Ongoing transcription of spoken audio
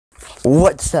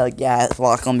What's up, guys?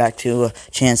 Welcome back to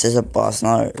Chances of Boss,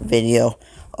 another video.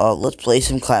 Let's play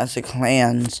some classic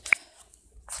clans.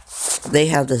 They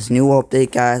have this new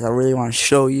update, guys. I really want to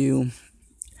show you.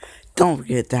 Don't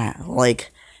forget that, like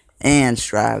and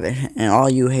subscribe it, and all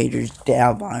you haters,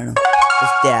 dab on them.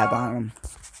 Just dab on them.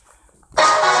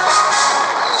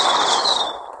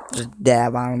 Just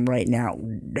dab on them right now.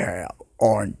 Dab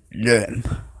on them.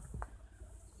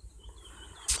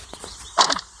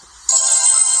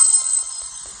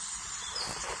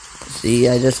 See,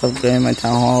 I just upgraded my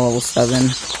town hall level 7.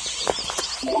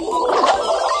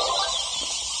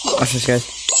 Watch this, guys.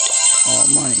 Oh,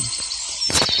 money.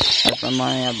 That's my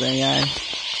money up there, guys.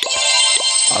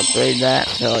 I'll upgrade that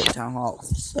to like town hall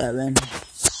 7.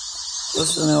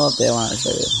 What's the new update I want to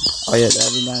show you? Oh yeah,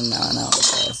 that'll be done now,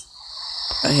 guys.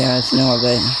 Oh yeah, it's a new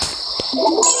update.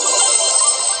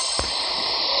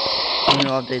 The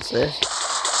new update's this.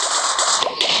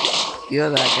 You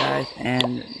have that, guys,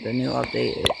 and the new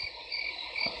update is.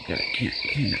 Okay,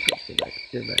 can't.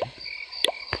 Get back.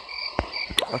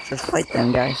 Let's just fight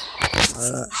them, guys.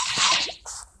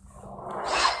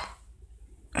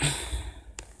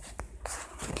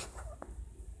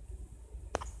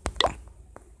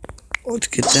 Let's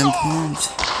get them pumped.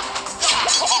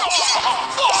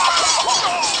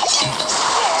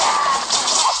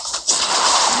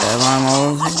 Yeah, I'm all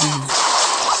over here.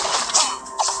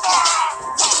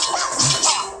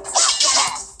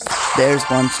 There's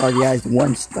 1 star, guys.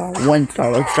 1 star. 1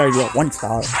 star. Let's try to get 1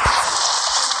 star.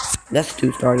 That's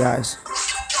 2 star, guys.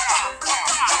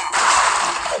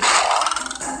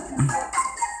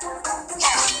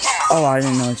 Oh, I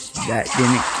didn't know that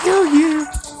didn't kill you.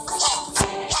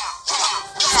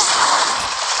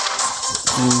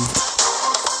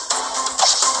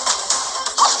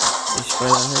 Destroy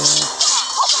that head.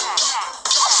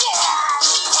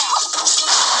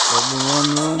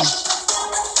 Run.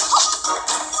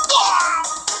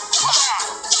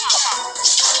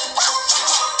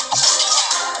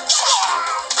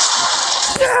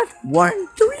 That's 1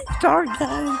 3-star,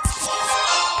 guys.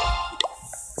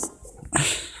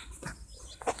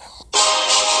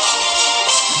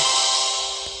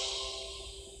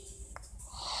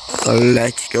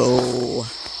 Let's go.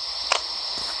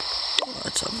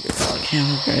 What's up, good dog?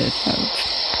 Can't upgrade it.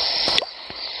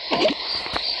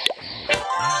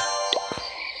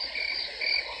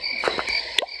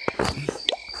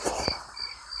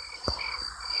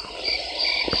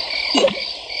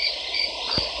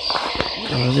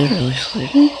 Oh, is it really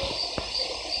sleeping?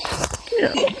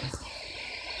 Yeah.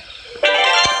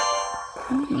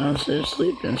 No, they're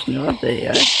sleeping. It's new update,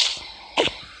 guys.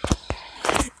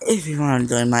 If you want to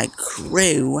join my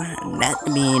crew,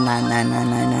 that'd be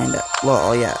 99999.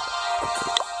 Well, oh yeah.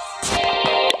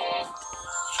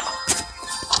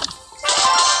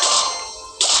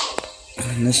 Okay.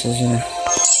 And this is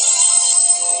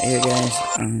here, guys.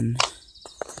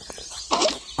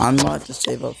 I'm about to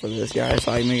save up for this, guys,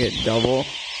 so I can make it double.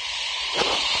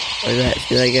 Look at that.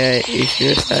 See that guy? You see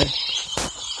this guy?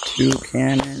 2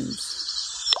 cannons.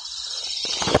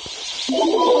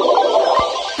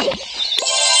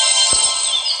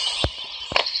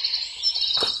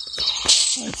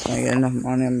 Let's not get enough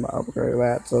money and upgrade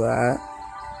that to that.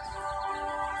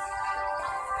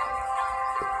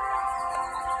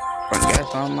 But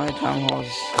guys, on my town hall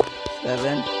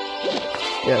 7.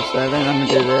 Yeah, 7. I'm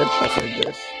gonna do this. I said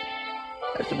this.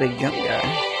 That's a big jump, guy.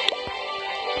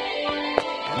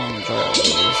 I'm gonna try to do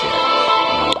this here.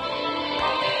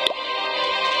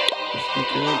 Just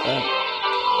do that.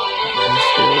 Just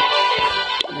do it.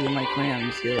 Do my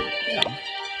clans, do it. Yeah.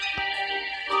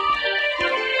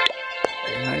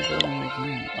 How do I my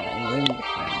clan? Oh, I'm in the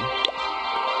clan.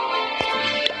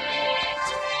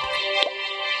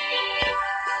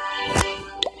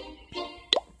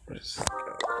 Let's go.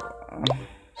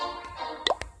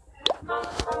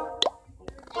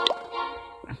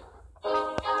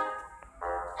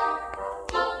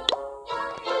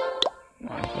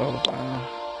 My profile.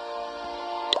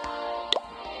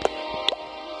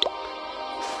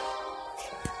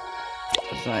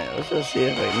 Let's just see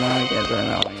if I can turn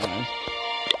that one, guys.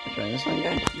 Try this one,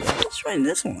 guys. Yeah, let's try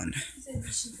this one. You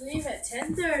should leave at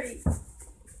 10:30.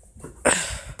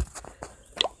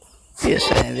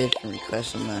 Yes, I did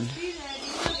request him then.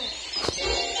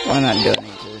 Why not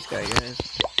donate to this guy, guys?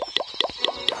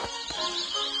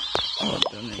 Oh,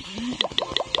 donate to him.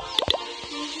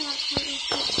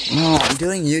 No, I'm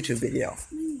doing YouTube video.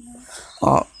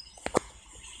 Oh.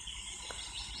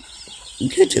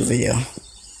 YouTube video.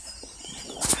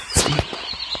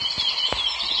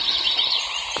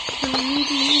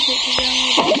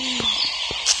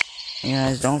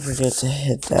 Guys, don't forget to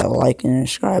hit that like and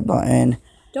subscribe button.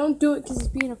 Don't do it because he's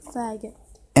being a faggot.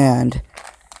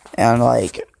 and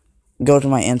like go to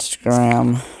my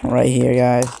Instagram right here,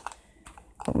 guys.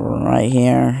 Right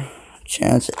here.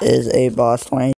 Chance is a boss 20.